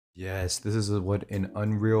Yes, this is what an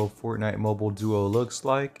Unreal Fortnite Mobile duo looks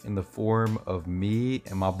like in the form of me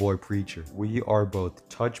and my boy Preacher. We are both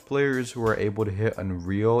touch players who are able to hit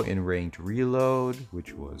Unreal in ranked reload,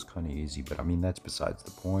 which was kind of easy, but I mean, that's besides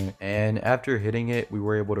the point. And after hitting it, we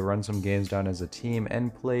were able to run some games down as a team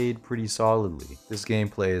and played pretty solidly. This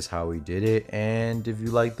gameplay is how we did it, and if you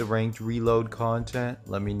like the ranked reload content,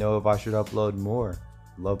 let me know if I should upload more.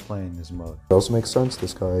 Love playing this mode. It also makes sense.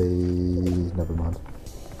 This guy, never mind.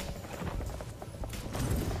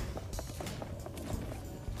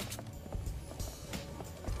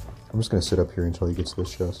 I'm just gonna sit up here until he gets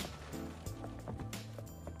this chest.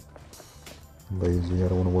 I'm lazy, I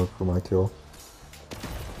don't want to work for my kill.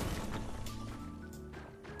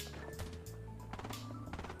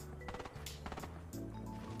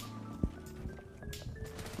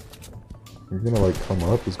 You're gonna like come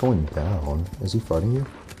up? He's going down. Is he fighting you?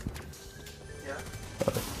 Yeah.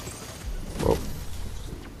 Whoa.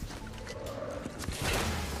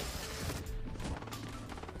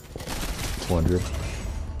 $200.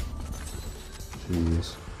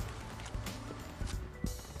 Jeez.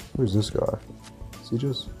 Where's this guy? Is he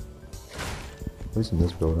just... Where's in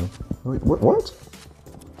this building? Wait, what?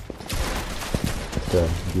 Okay,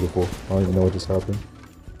 beautiful. I don't even know what just happened.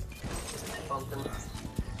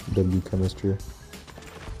 W chemistry.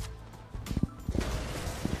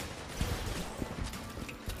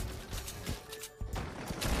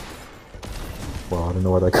 Wow, I don't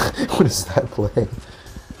know why that guy... What is that play?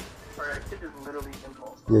 Alright, kid is literally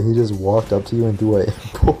impulse. Yeah, he just walked up to you and threw an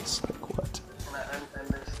impulse. Like, what? And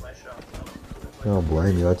I missed my shot. I don't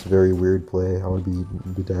blame you. That's a very weird play. I would be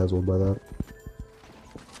bedazzled by that.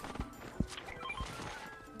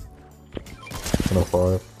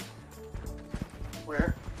 105.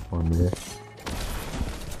 Where? On me.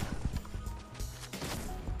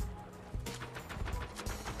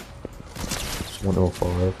 It's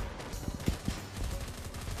 105.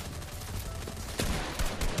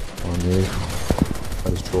 On me. I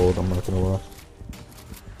just trolled, I'm not gonna lie.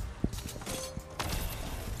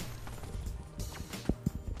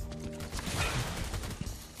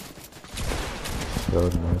 That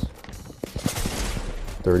was nice.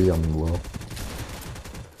 30, I'm low.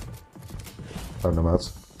 I don't know,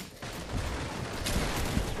 Mats.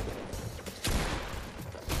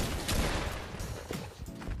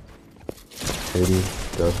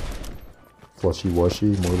 Dead. Flushy washy,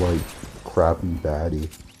 more like crappy baddie.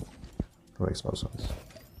 That makes no sense.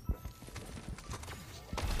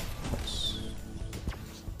 Nice.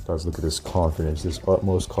 Guys, look at this confidence, this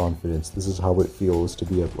utmost confidence. This is how it feels to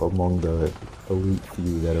be among the elite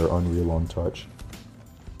few that are Unreal on touch.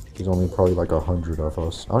 There's only probably like 100 of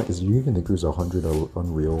us. Do you even think there's 100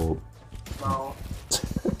 Unreal? No.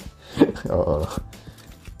 I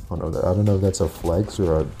don't know if that's a flex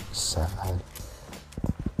or a sad.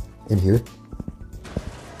 In here.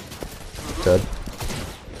 Dead.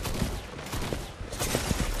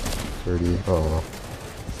 30. Oh.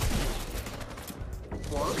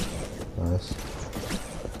 Nice.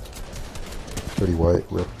 30 white.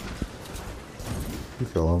 Rip. You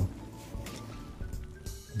kill him.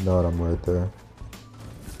 Not, I'm right there.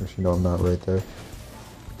 Actually, no, I'm not right there.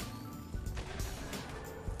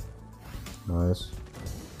 Nice.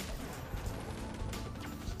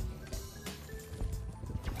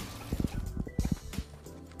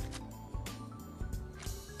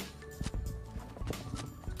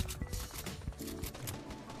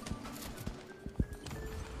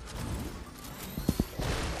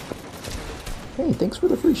 Hey, thanks for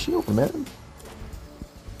the free shield, man.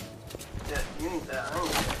 Yeah, you need that. I don't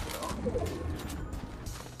need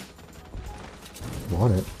that,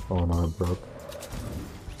 Want it? Oh no, it broke.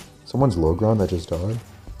 Someone's low ground that just died.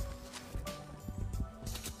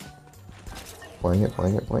 Playing it. I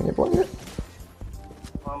got the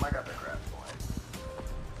crap point.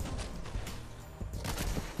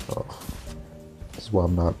 Oh. This is why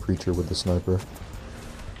I'm not Preacher with the sniper.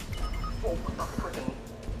 Oh, what the frickin'?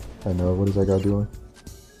 I know, what is that guy doing?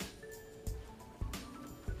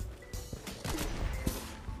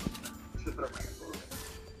 Should've put up my phone.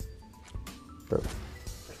 Bro.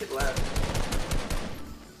 That kid laughed.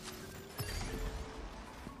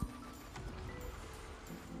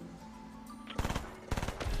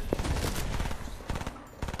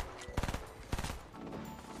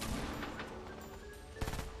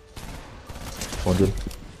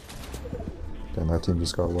 Damn, that team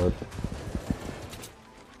just got wiped.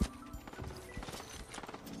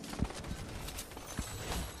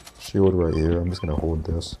 Shield right here. I'm just gonna hold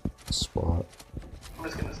this spot. I'm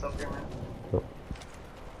just gonna stop here, man. Yep.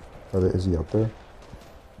 Is he up there?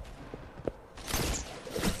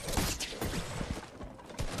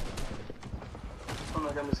 Oh my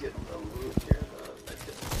god, I'm just getting the loot here,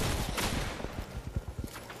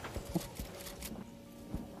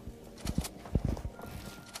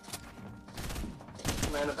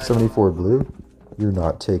 though. Man, if I 74 blue? You're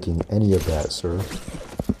not taking any of that, sir.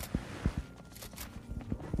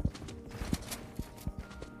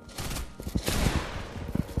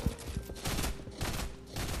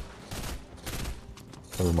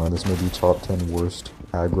 Never mind, this may be top 10 worst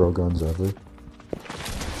aggro guns ever.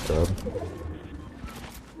 Dead.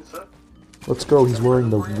 What's up? Let's go, he's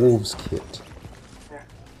wearing the Wolves kit. Here.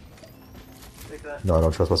 Take that. No, I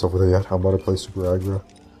don't trust myself with it yet. I'm about to play super aggro.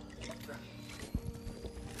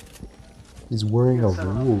 He's wearing a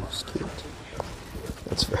Wolves kit.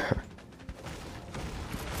 That's fair.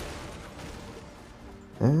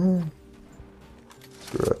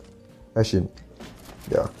 Screw it. Actually,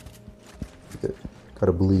 yeah. Okay.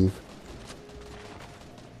 Gotta believe.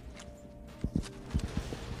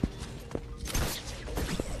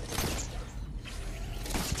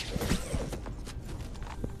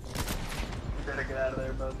 You better get out of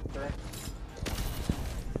there, bud. Okay?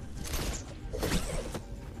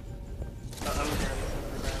 I'm hearing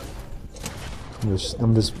this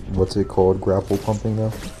I'm just, what's it called? Grapple pumping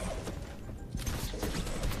now?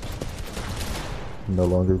 No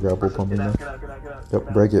longer grapple pumping now? Get out.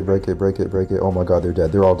 Yep, break it. Oh my god, they're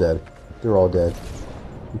dead. They're all dead. They're all dead.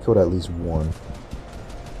 We killed at least one.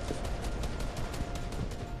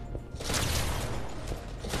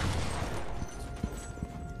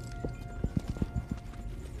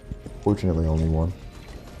 Fortunately, only one.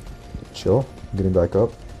 Chill. I'm getting back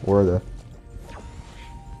up. Where are they?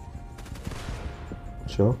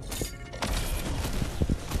 Chill.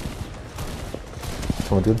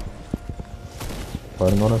 200.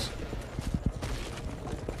 Fighting on us.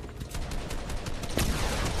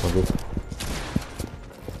 100.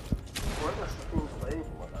 Where the fucking blade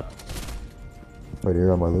went up? Right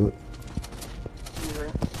here on my loot.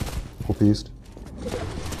 Full pieced.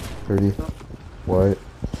 30. White.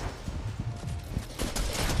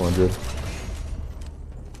 200.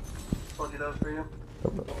 Told you that was for you?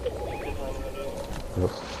 Yep.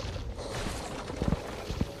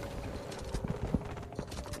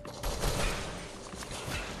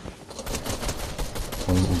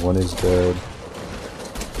 One is dead.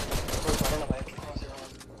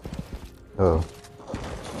 Oh.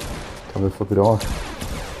 Come and flip it off.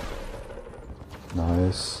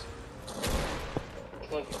 Nice.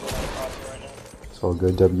 It's all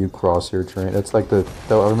good. W crosshair train. That's like I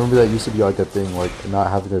remember that used to be like a thing, like not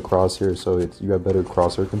having a crosshair, so you have better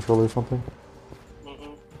crosshair control or something.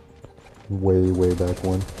 Way back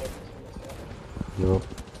when. Yup.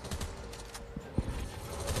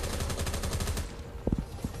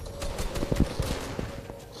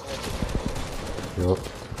 Yup.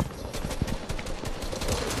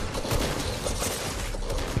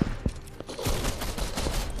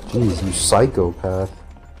 Jeez, you psychopath.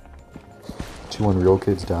 2 Unreal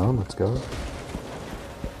kids down, let's go.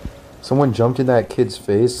 Someone jumped in that kid's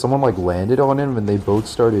face, someone like landed on him and they both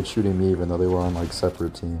started shooting me even though they were on like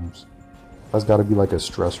separate teams. That's gotta be like a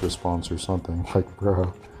stress response or something, like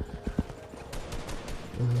bro.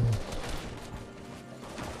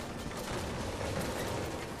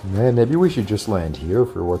 Man, maybe we should just land here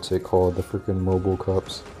for what's it called, the freaking mobile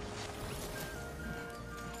cups.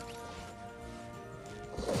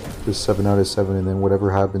 Just 7 out of 7 and then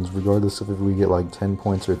whatever happens, regardless of if we get like 10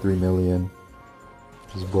 points or 3 million.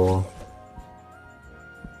 Just ball.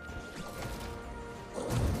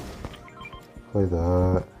 Play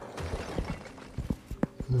that.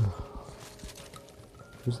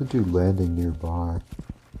 There's the dude landing nearby.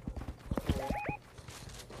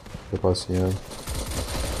 Yep, I see him.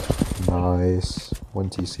 Nice. 1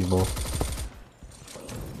 TC mo.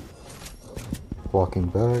 Walking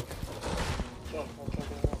back.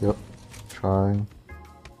 Yep. Trying.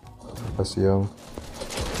 I see him.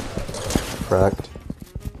 Cracked.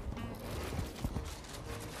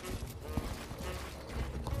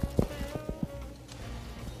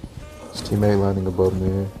 His teammate landing above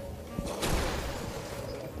me. I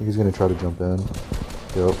think he's gonna try to jump in.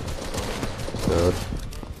 Yep. Dead.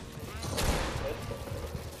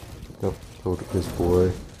 Yep. Killed his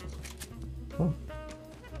boy. Oh.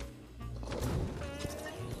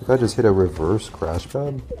 If I just hit a reverse crash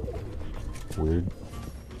pad? Weird.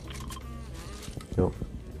 Yep.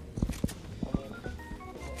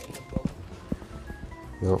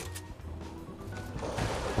 Yep.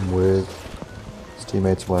 I'm with his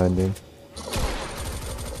teammates landing.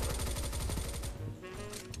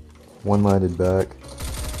 One landed back.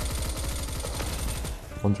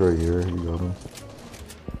 One's right here. You got him.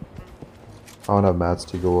 I don't have mats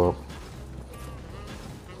to go up.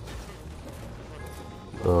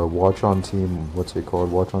 Watch on team, what's it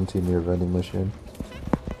called? Watch on team near vending machine.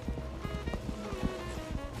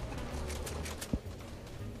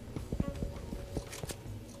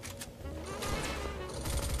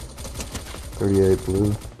 $38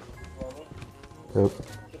 blue. Yep.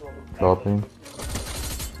 Dropping.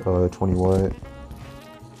 20 white.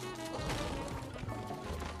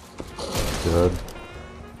 Dead.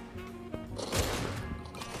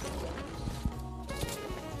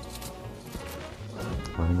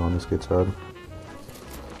 Hang on, this gets head.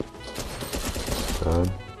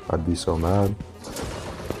 Dead. I'd be so mad.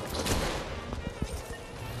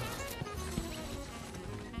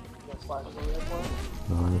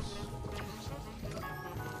 Nice.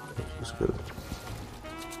 This is good.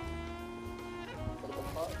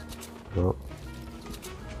 Yep.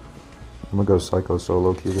 I'm gonna go psycho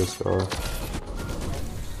solo queue this guy.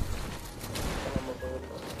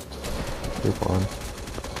 You're fine.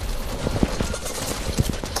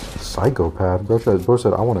 Psychopath. Bro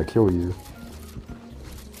said, I want to kill you.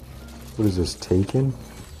 What is this, Taken?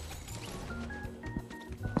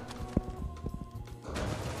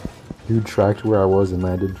 Dude tracked where I was and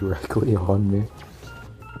landed directly on me.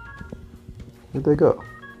 Where'd they go?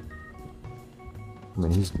 I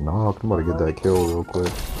mean, he's knocked. I'm about to get that kill real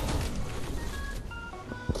quick.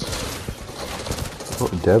 Oh,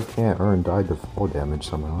 Dev can't earn died to fall damage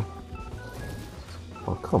somehow.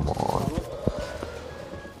 Oh, come on.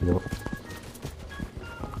 Yep.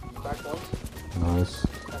 Nice.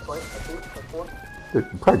 Dude,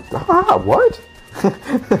 what?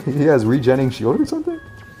 He has regenning shield or something?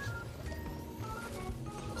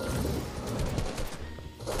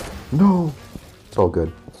 No! It's all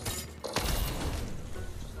good.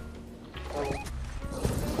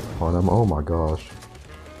 On him. Oh my gosh.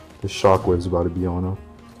 The shockwave's about to be on him.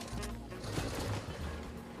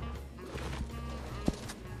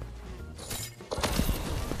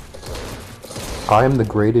 I am the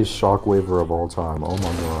greatest shockwaver of all time. Oh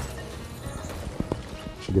my god.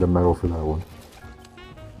 Should get a medal for that one.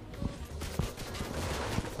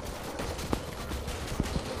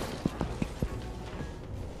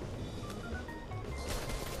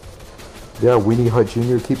 Yeah, Weenie Hut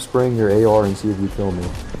Jr., keep spraying your AR and see if you kill me.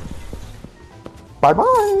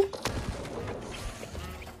 Bye-bye!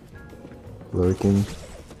 Lurking.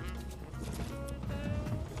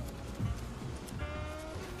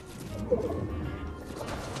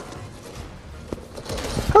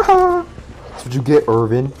 Haha! That's what you get,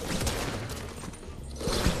 Irvin.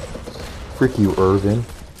 Frick you, Irvin.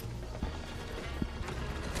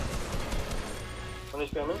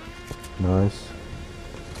 Nice.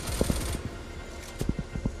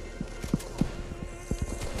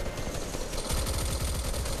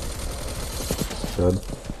 Dead.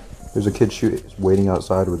 There's a kid waiting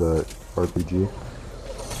outside with a RPG.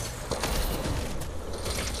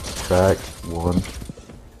 Back one.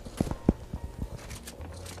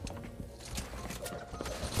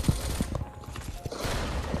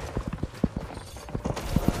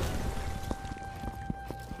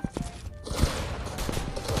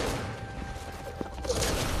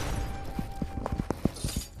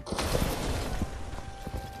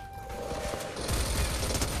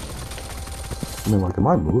 I mean, like, am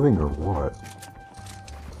I moving or what?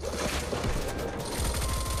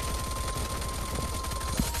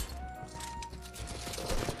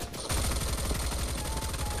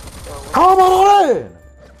 Come on!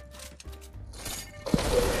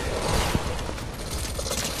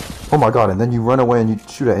 Oh my god, and then you run away and you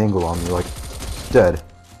shoot an angle on me, like, dead.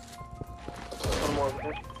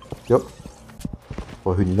 Yep.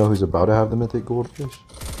 Well, who do you know who's about to have the mythic goldfish?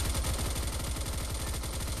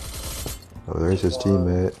 Oh, there's his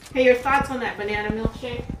teammate. Hey, your thoughts on that banana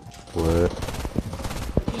milkshake? What?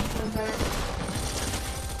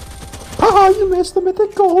 Haha, you missed the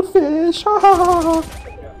mythic goldfish! Haha!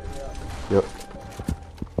 Yep.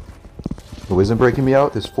 Who isn't breaking me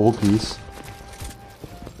out? This full piece.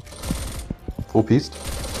 Full piece?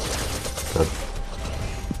 Good.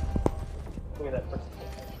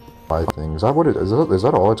 Five things. Is that what is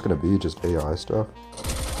that all it's gonna be? Just AI stuff?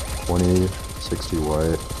 20, 60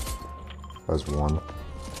 white. That's one.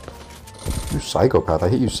 You psychopath. I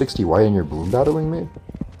hit you 60 white and you're bloom battling me?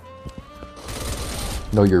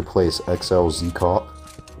 Know your place, XLZ cop.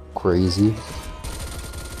 Crazy.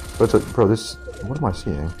 But bro, this... What am I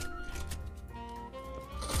seeing?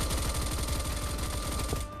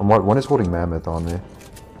 One is holding Mammoth on me.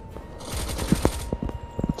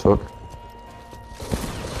 Took.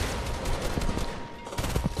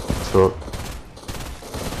 Took.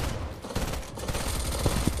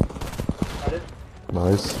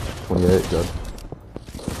 Nice. 28, good.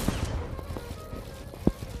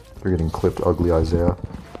 You're getting clipped, ugly Isaiah.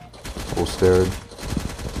 Full stared.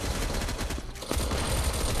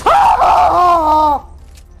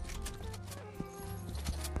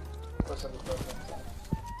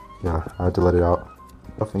 Yeah, I had to let it out.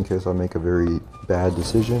 Just in case I make a very bad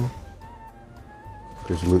decision.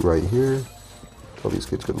 There's loot right here. Tell these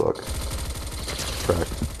kids good luck.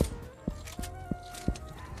 Cracked.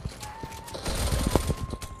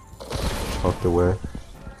 Tucked away.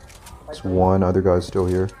 There's one other guy's still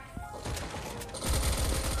here.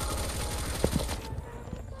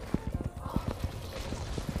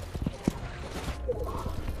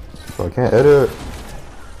 So I can't edit.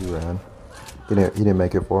 He ran. He didn't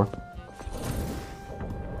make it far.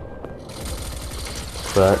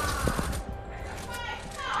 Cracked.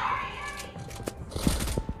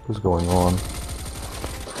 What's going on?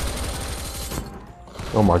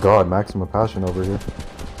 Oh my god, maximum passion over here.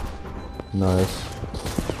 Nice.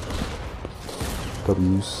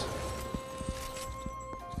 W's.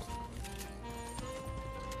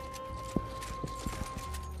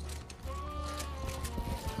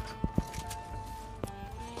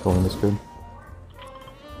 Killing this kid.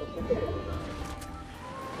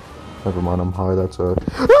 Never mind, I'm high, that's a...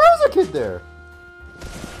 There's a kid there!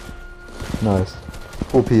 Nice.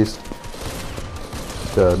 Full piece.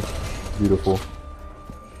 Dead. Beautiful.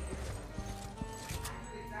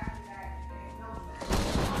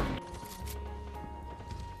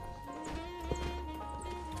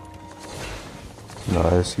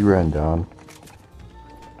 Nice, he ran down.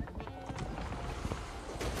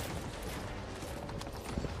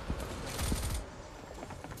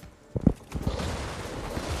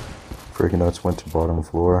 Freaking nuts went to bottom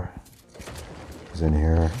floor. He's in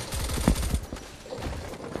here.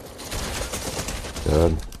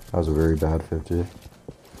 Dead. That was a very bad 50. Yeah,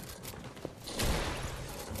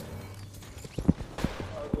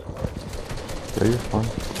 you're fine.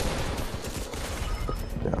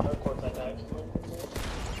 Yeah.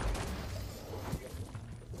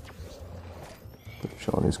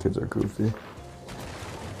 Showing these kids are goofy.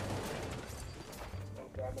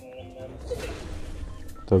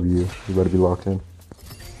 W, you better be locked in.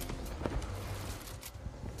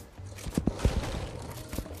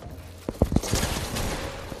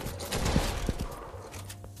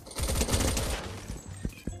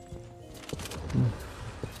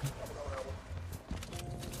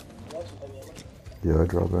 Yeah, I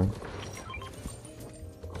drop in.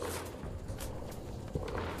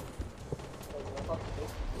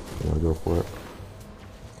 Yeah, go for it.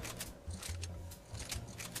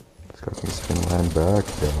 This guy can spin land back.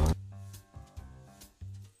 Yeah.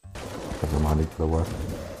 Never mind, he could have left.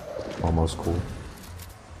 Almost cool.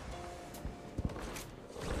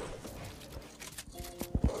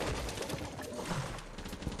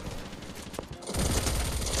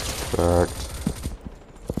 Cracked.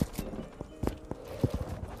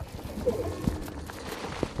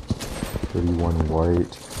 $31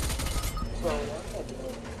 white.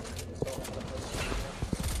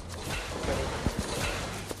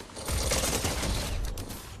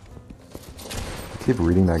 Keep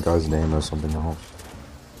reading that guy's name or something else.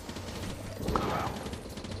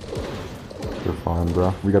 You're fine,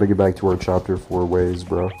 bro. We gotta get back to our chapter 4 ways,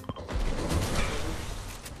 bro.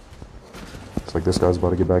 It's like this guy's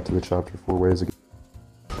about to get back to the chapter 4 ways again.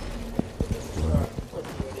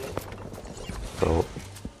 So.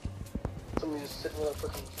 Somebody just sitting with a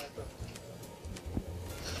fucking sniper.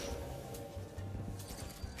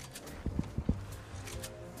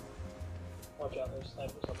 Watch out, there's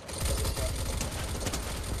snipers up there.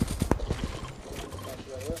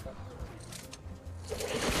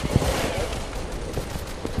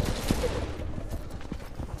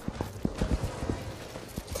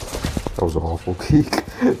 That was an awful peek.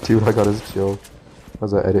 Dude, I got his chill. That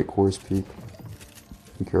was an edit course peek.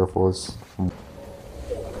 Be careful, it's...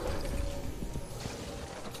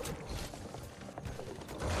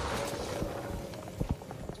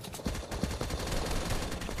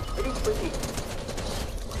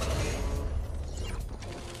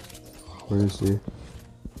 Where is he?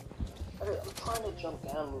 I'm trying to jump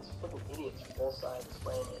down these fucking idiots from both sides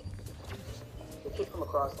spraying it. The kid from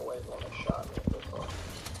across the way is the one that shot me.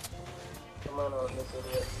 I'm running on this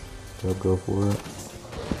idiot. Yep, go for it.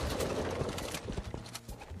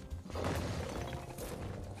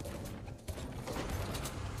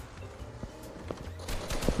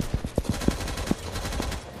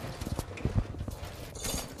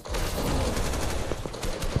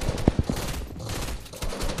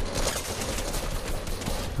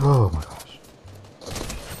 Oh my gosh.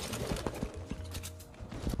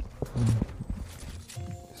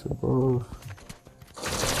 He's above.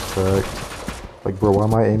 Cracked. Like, bro, why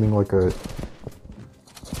am I aiming like a...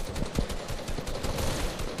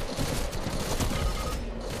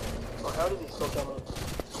 still kill me.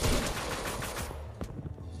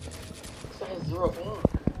 This guy has 0 pain.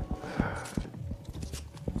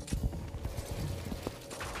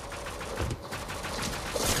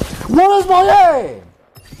 What is my aim?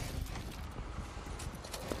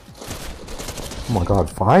 Oh my god,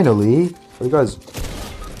 finally! You guys,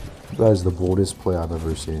 that is the boldest play I've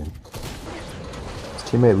ever seen. His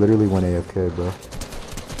teammate literally went AFK, bro.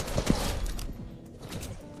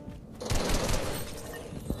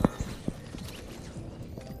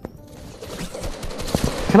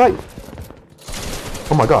 Can I?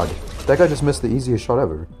 Oh my god, that guy just missed the easiest shot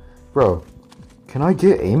ever. Bro, can I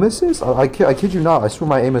get aim assist? I kid you not, I swear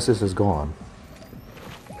my aim assist is gone.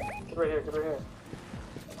 Get right here, get right here.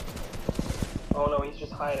 Oh no, he's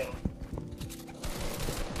just hiding.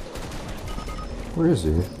 Where is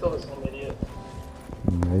he? He's still the same idiot.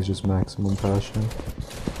 Yeah, he's just maximum passion.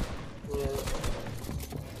 Yeah.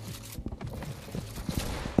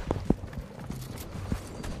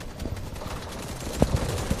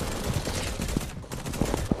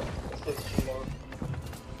 This kid's cheating.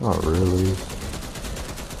 Not really.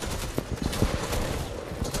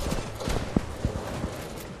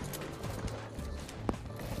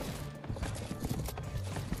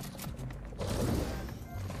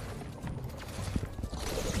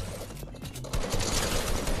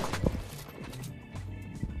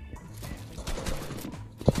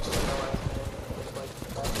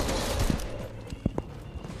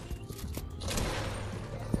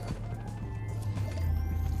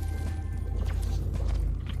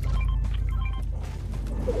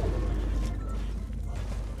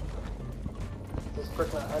 Is this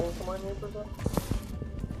prick not hiding somewhere near for that?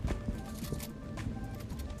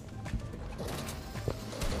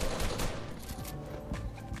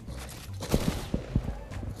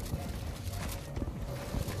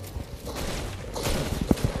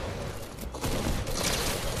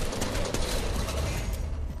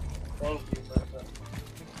 Thank you, bro.